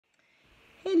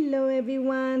Hello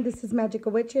everyone, this is Magical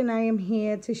Witch and I am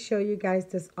here to show you guys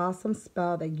this awesome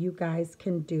spell that you guys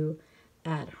can do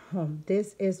at home.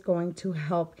 This is going to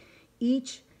help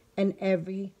each and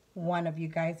every one of you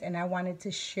guys, and I wanted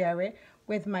to share it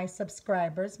with my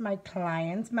subscribers, my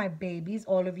clients, my babies,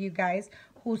 all of you guys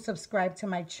who subscribe to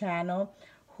my channel,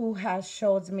 who has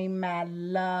showed me mad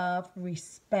love,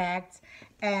 respect,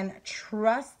 and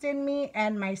trust in me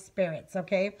and my spirits,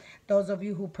 okay? Those of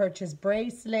you who purchase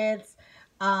bracelets,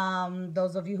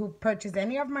 those of you who purchase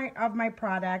any of my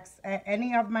products,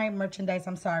 any of my merchandise,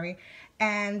 I'm sorry.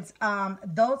 And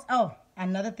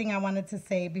another thing I wanted to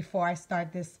say before I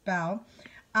start this spell,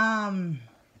 I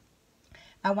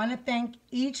want to thank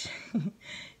each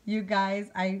you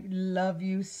guys. I love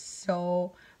you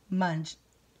so much.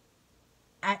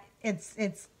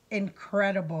 It's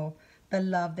incredible the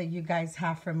love that you guys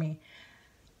have for me.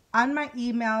 On my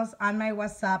emails, on my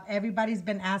WhatsApp, everybody's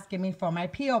been asking me for my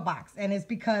P.O. box. And it's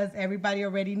because everybody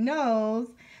already knows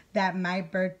that my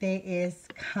birthday is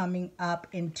coming up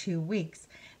in 2 weeks.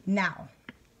 Now,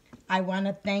 I want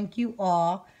to thank you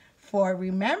all for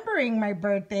remembering my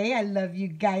birthday. I love you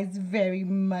guys very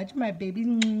much, my babies.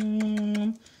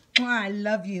 I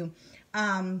love you.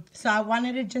 So I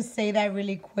wanted to just say that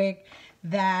really quick,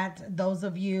 that those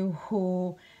of you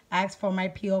who asked for my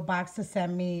P.O. box to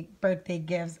send me birthday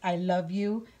gifts, I love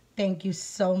you. Thank you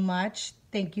so much.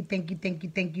 Thank you, thank you, thank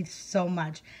you, thank you so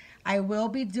much. I will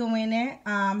be doing it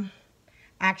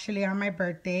actually on my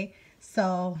birthday.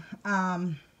 So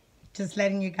just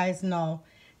letting you guys know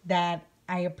that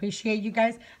I appreciate you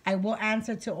guys. I will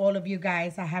answer to all of you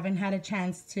guys. I haven't had a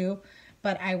chance to,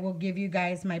 but I will give you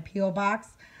guys my P.O. box.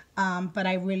 But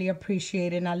I really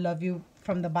appreciate it, and I love you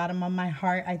from the bottom of my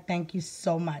heart. I thank you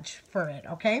so much for it,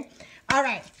 okay? All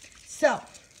right, so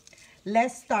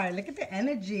let's start. Look at the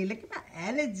energy. Look at my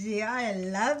energy. I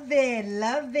love it,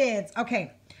 love it.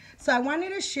 Okay, so I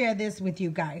wanted to share this with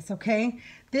you guys, okay?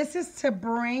 This is to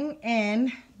bring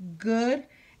in good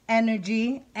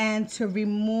energy and to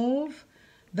remove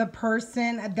the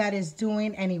person that is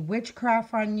doing any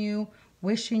witchcraft on you,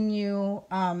 wishing you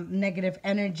negative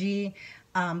energy,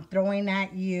 throwing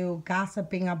at you,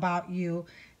 gossiping about you,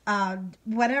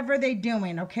 whatever they're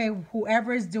doing, okay?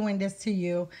 Whoever is doing this to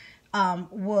you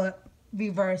will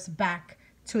reverse back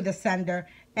to the sender,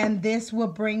 and this will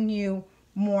bring you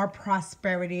more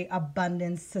prosperity,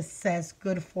 abundance, success,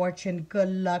 good fortune, good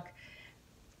luck.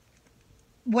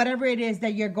 Whatever it is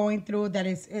that you're going through, that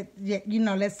is, you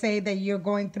know, let's say that you're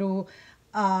going through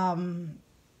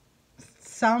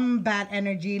some bad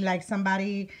energy, like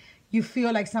somebody, you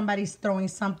feel like somebody's throwing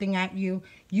something at you,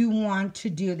 you want to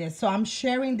do this. So I'm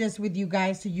sharing this with you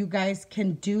guys so you guys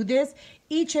can do this.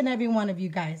 Each and every one of you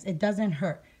guys, it doesn't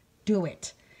hurt. Do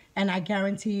it. And I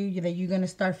guarantee you that you're going to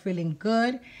start feeling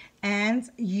good, and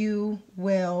you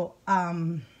will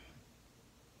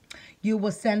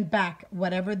send back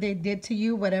whatever they did to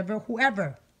you,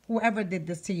 whoever did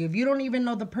this to you. If you don't even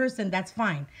know the person, that's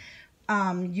fine.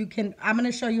 I'm going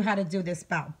to show you how to do this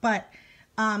spell, but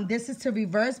this is to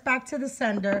reverse back to the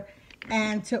sender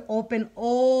and to open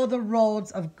all the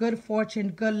roads of good fortune,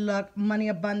 good luck, money,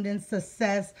 abundance,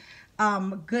 success,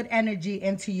 good energy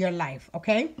into your life,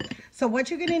 okay? So what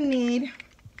you're going to need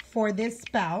for this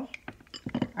spell,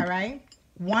 all right,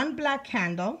 1 black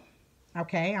candle,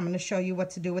 okay? I'm going to show you what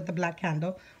to do with the black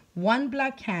candle. 1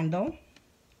 black candle,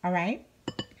 all right?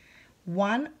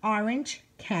 1 orange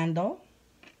candle,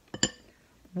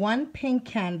 1 pink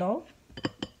candle,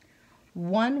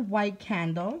 1 white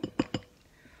candle,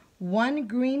 1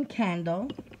 green candle,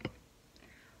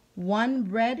 1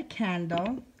 red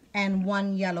candle, and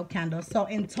 1 yellow candle. So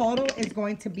in total is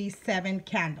going to be 7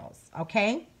 candles,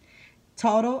 okay?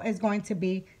 Total is going to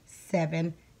be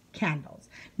 7 candles.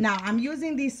 Now I'm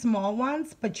using these small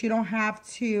ones, but you don't have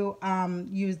to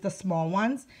use the small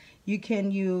ones. You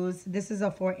can use, this is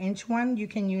a 4-inch one. You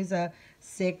can use a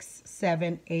 6,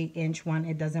 7, 8-inch one.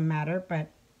 It doesn't matter, but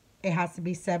it has to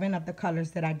be 7 of the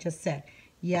colors that I just said.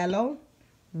 Yellow,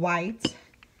 white,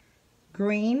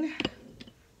 green,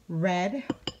 red,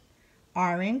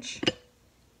 orange,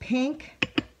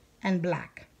 pink, and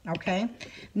black, okay?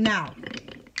 Now,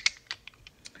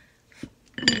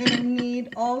 you're going to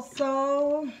need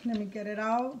also, let me get it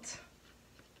out.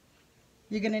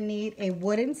 You're going to need a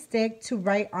wooden stick to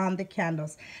write on the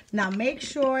candles. Now, make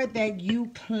sure that you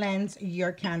cleanse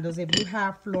your candles. If you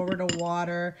have Florida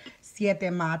water, Siete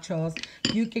Machos,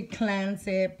 you can cleanse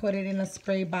it, put it in a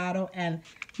spray bottle, and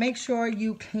make sure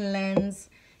you cleanse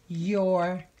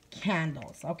your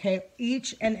candles, okay?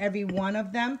 Each and every one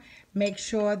of them, make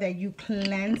sure that you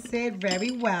cleanse it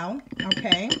very well,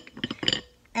 okay?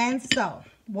 And so,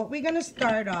 what we're going to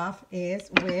start off is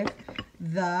with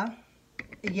the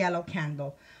yellow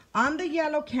candle. On the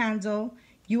yellow candle,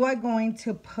 you are going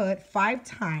to put 5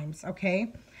 times,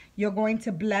 okay? You're going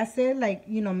to bless it, like,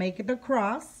 you know, make it the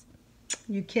cross.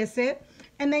 You kiss it,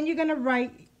 and then you're going to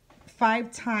write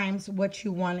 5 times what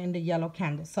you want in the yellow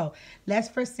candle. So let's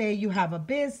first say you have a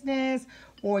business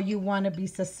or you want to be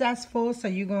successful. So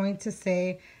you're going to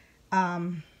say,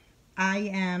 I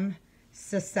am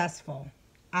successful.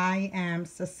 I am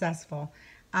successful.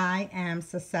 I am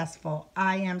successful.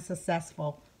 I am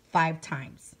successful 5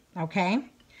 times. Okay?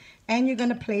 And you're going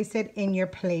to place it in your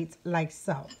plate like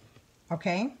so.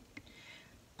 Okay?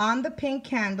 On the pink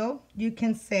candle, you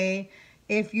can say,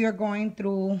 if you're going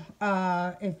through,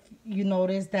 if you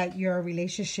notice that your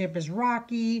relationship is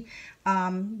rocky,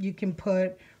 you can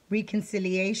put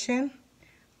reconciliation.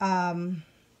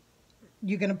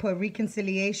 You're going to put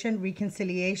reconciliation,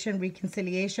 reconciliation,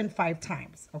 reconciliation 5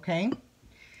 times, okay?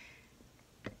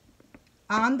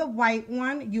 On the white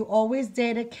one, you always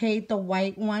dedicate the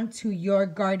white one to your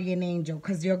guardian angel,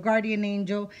 because your guardian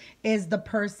angel is the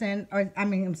person, or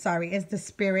is the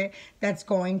spirit that's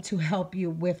going to help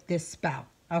you with this spell,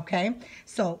 okay?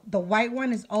 So the white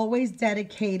one is always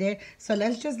dedicated. So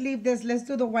let's just leave this. Let's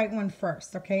do the white one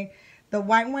first, okay? The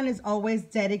white one is always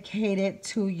dedicated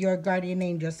to your guardian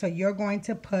angel. So you're going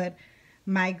to put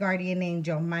my guardian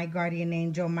angel, my guardian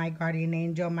angel, my guardian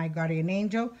angel, my guardian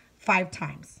angel 5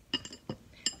 times.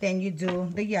 Then you do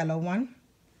the yellow one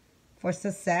for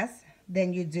success.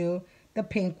 Then you do the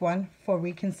pink one for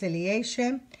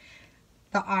reconciliation.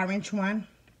 The orange one,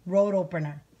 road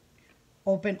opener.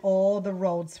 Open all the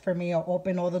roads for me, or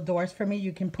open all the doors for me.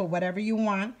 You can put whatever you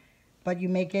want, but you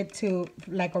make it to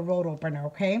like a road opener,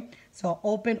 okay? So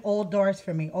open all doors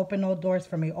for me, open all doors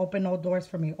for me, open all doors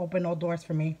for me, open all doors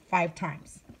for me 5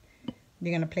 times.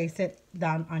 You're going to place it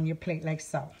down on your plate like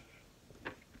so.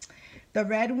 The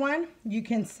red one, you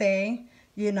can say,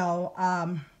 you know,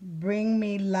 bring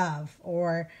me love,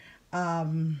 or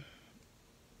you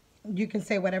can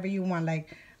say whatever you want,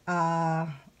 like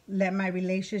let my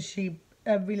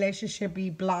relationship be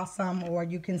blossom, or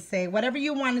you can say whatever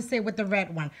you want to say with the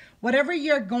red one. Whatever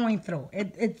you're going through,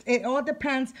 it all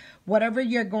depends whatever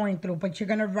you're going through, but you're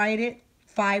gonna write it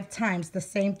 5 times, the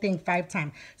same thing 5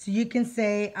 times. So you can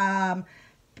say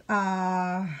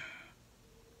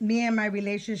me and my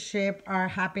relationship are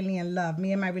happily in love.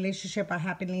 Me and my relationship are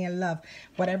happily in love.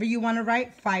 Whatever you want to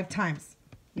write 5 times,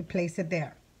 you place it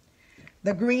there.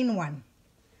 The green one,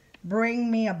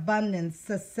 bring me abundance,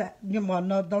 success. Well,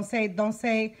 no, don't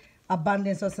say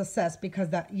abundance or success, because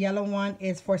the yellow one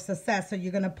is for success. So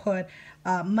you're going to put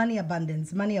money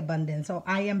abundance, money abundance. So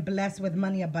I am blessed with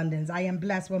money abundance. I am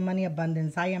blessed with money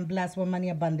abundance. I am blessed with money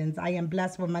abundance. I am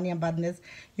blessed with money abundance.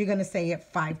 You're going to say it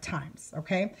 5 times,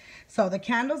 okay? So the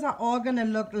candles are all going to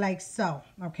look like so,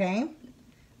 okay?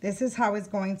 This is how it's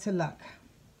going to look,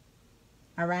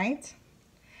 all right?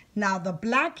 Now the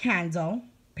black candle,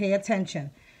 pay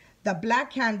attention. The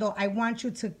black candle, I want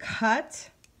you to cut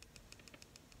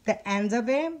the end of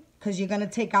it, because you're going to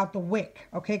take out the wick,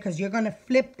 okay? Because you're going to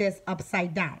flip this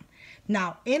upside down.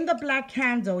 Now, in the black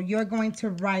candle, you're going to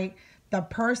write the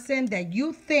person that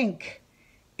you think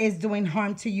is doing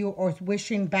harm to you, or is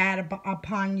wishing bad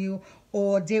upon you,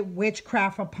 or did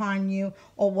witchcraft upon you,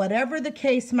 or whatever the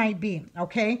case might be,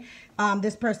 okay?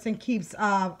 This person keeps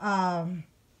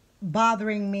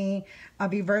bothering me,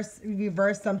 reverse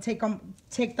them,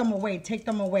 take them away.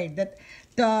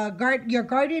 That your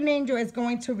guardian angel is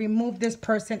going to remove this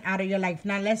person out of your life.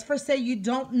 Now let's first say you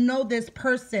don't know this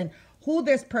person, who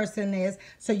this person is.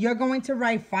 So you're going to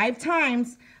write 5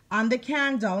 times on the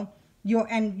candle. You're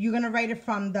going to write it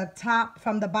from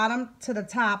the bottom to the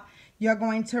top. You're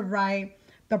going to write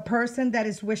the person that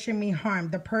is wishing me harm,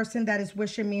 the person that is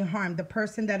wishing me harm, the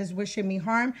person that is wishing me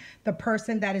harm, the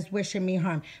person that is wishing me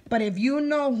harm. But if you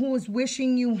know who is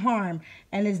wishing you harm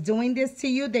and is doing this to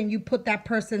you, then you put that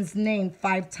person's name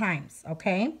 5 times,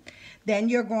 okay? Then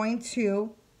you're going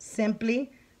to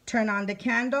simply turn on the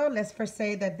candle. Let's first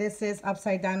say that this is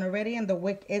upside down already and the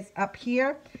wick is up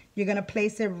here. You're going to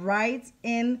place it right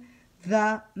in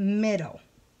the middle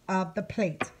of the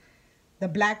plate. The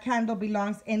black candle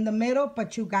belongs in the middle,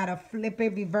 but you got to flip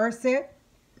it, reverse it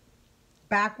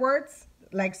backwards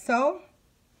like so.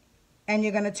 And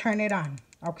you're going to turn it on,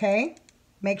 okay?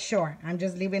 Make sure. I'm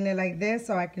just leaving it like this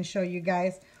so I can show you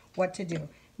guys what to do.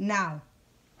 Now,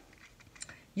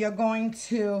 you're going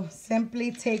to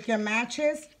simply take your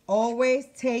matches. Always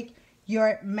take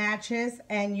your matches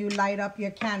and you light up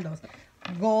your candles.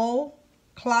 Go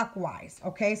clockwise,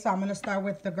 okay? So I'm going to start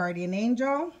with the guardian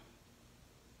angel.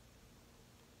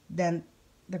 Then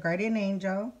the guardian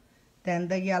angel, then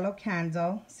the yellow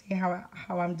candle. See how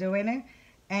I'm doing it?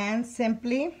 And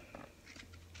simply,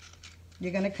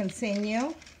 you're going to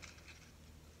continue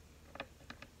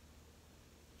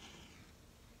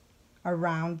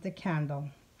around the candle,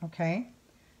 okay?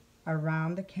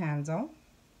 Around the candle.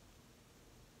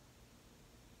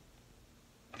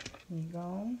 There you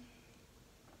go.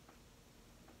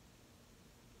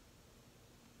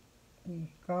 There you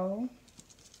go.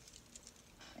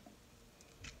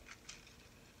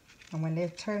 And when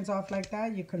it turns off like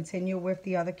that, you continue with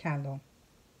the other candle.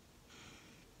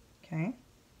 Okay?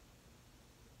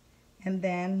 And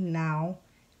then now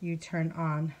you turn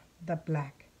on the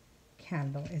black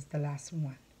candle is the last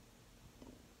one.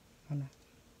 Oh, no.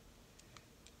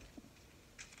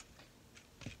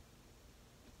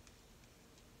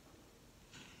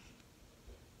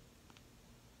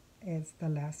 It's the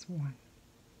last one.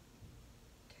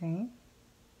 Okay?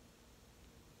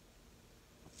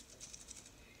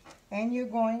 And you're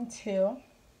going to,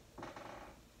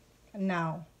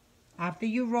 now, after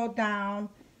you wrote down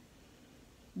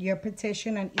your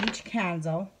petition on each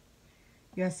candle,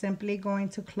 you're simply going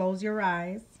to close your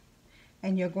eyes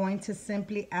and you're going to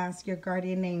simply ask your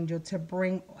guardian angel to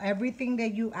bring everything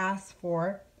that you asked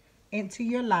for into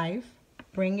your life,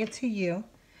 bring it to you,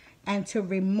 and to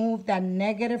remove that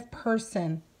negative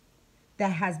person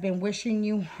that has been wishing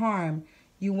you harm.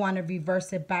 You want to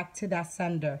reverse it back to that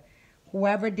sender.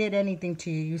 Whoever did anything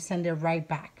to you, you send it right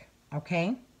back,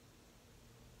 okay?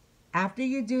 After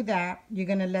you do that, you're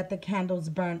going to let the candles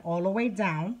burn all the way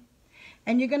down.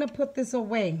 And you're going to put this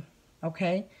away,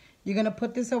 okay? You're going to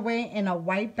put this away in a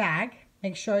white bag.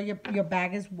 Make sure your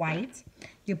bag is white.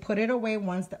 You put it away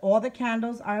once all the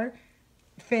candles are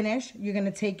finished. You're going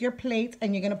to take your plate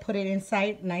and you're going to put it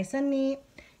inside nice and neat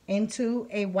into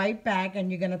a white bag.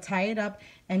 And you're going to tie it up.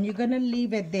 And you're going to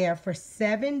leave it there for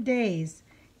 7 days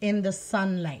in the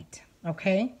sunlight,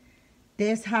 okay?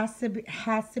 This has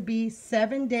to be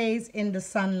 7 days in the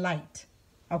sunlight,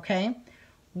 okay?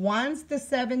 Once the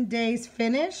 7 days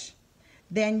finish,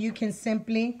 then you can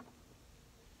simply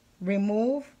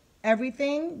remove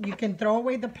everything. You can throw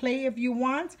away the plate if you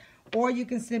want, or you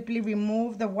can simply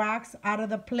remove the wax out of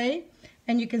the plate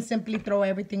and you can simply throw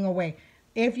everything away.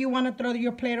 If you want to throw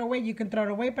your plate away, you can throw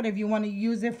it away, but if you want to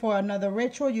use it for another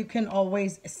ritual, you can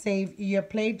always save your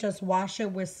plate. Just wash it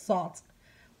with salt,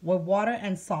 with water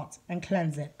and salt, and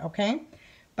cleanse it, okay?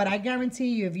 But I guarantee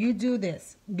you, if you do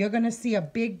this, you're going to see a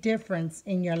big difference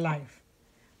in your life,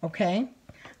 okay?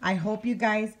 I hope you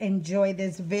guys enjoy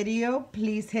this video.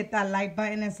 Please hit that like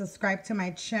button and subscribe to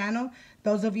my channel.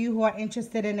 Those of you who are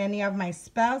interested in any of my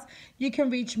spells, you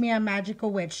can reach me at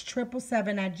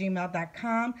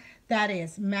magicalwitch777@gmail.com. That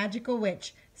is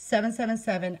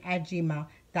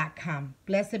magicalwitch777@gmail.com.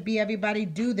 Blessed be everybody.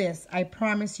 Do this. I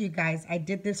promise you guys. I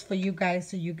did this for you guys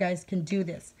so you guys can do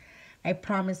this. I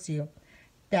promise you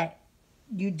that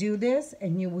you do this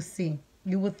and you will see.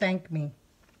 You will thank me.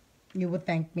 You will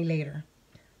thank me later.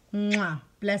 Mwah.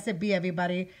 Blessed be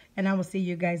everybody. And I will see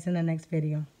you guys in the next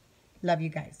video. Love you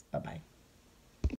guys. Bye-bye.